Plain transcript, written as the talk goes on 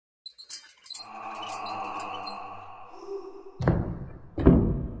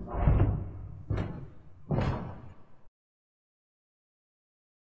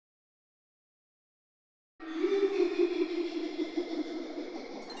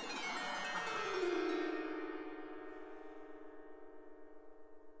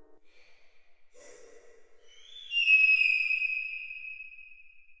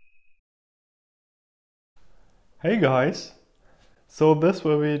Hey guys! So this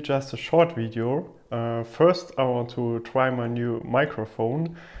will be just a short video. First I want to try my new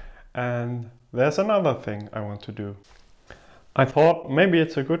microphone, and there's another thing I want to do. I thought maybe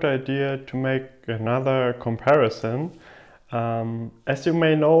it's a good idea to make another comparison. As you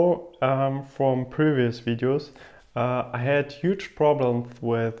may know from previous videos, I had huge problems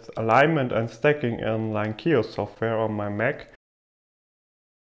with alignment and stacking in Lynkeos software on my Mac.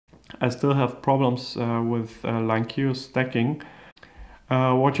 I still have problems with Lynkeos stacking.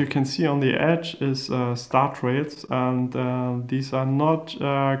 What you can see on the edge is start rates, and these are not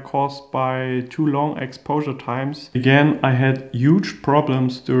caused by too long exposure times. Again, I had huge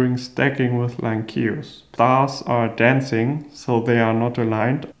problems during stacking with Lynkeos. Stars are dancing, so they are not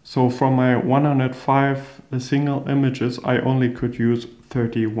aligned. So from my 105 single images, I only could use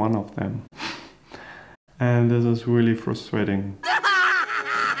 31 of them. And this is really frustrating.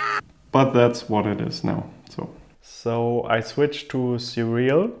 But that's what it is now. So I switched to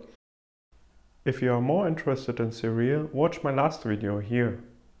Siril. If you are more interested in Siril, watch my last video here.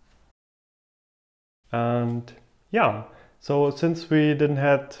 And yeah, so since we didn't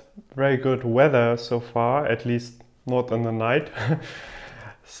have very good weather so far, at least not in the night,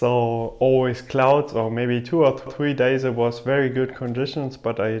 so always clouds, or maybe 2 or 3 days it was very good conditions,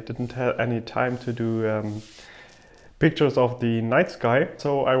 but I didn't have any time to do pictures of the night sky.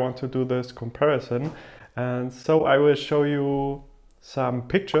 So I want to do this comparison. And so I will show you some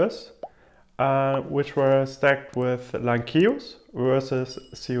pictures which were stacked with Lynkeos versus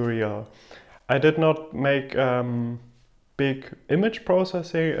Siril. I did not make big image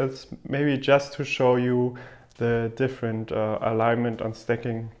processing. It's maybe just to show you the different alignment and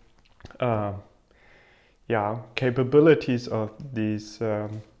stacking capabilities of these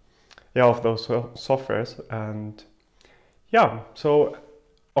of those softwares. And yeah, so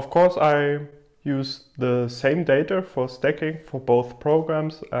of course I use the same data for stacking for both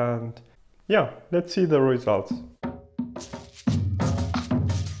programs, and yeah, let's see the results.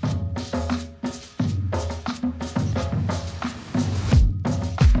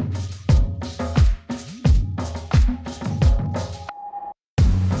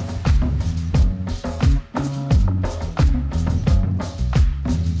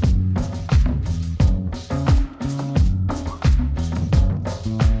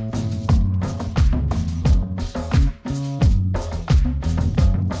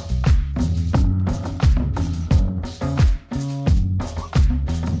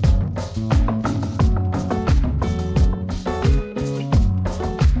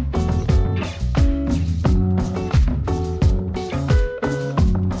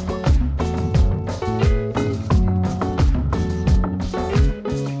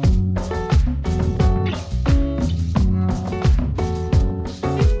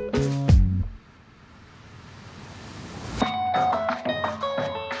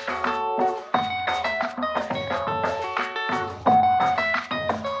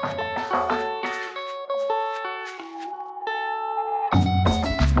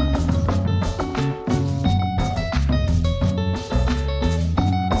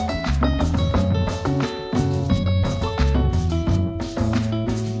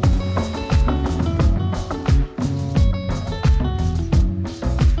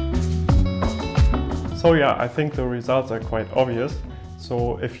 So yeah, I think the results are quite obvious.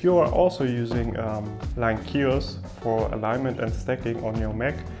 So if you are also using Lynkeos for alignment and stacking on your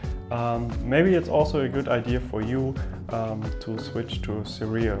Mac, maybe it's also a good idea for you to switch to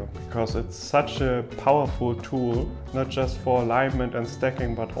Siril, because it's such a powerful tool, not just for alignment and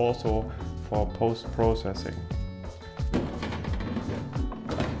stacking, but also for post-processing.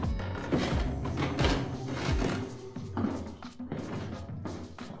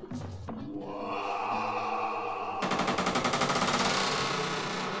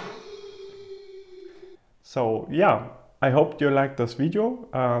 So yeah, I hope you liked this video,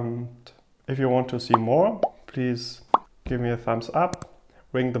 and if you want to see more, please give me a thumbs up,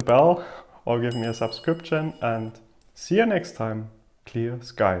 ring the bell, or give me a subscription, and see you next time. Clear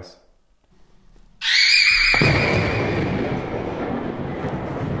skies.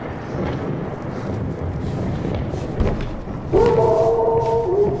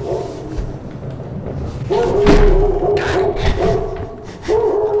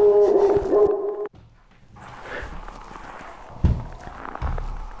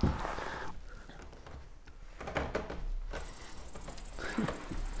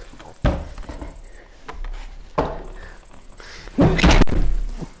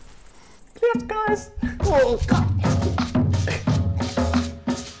 Yes, guys! Oh, God.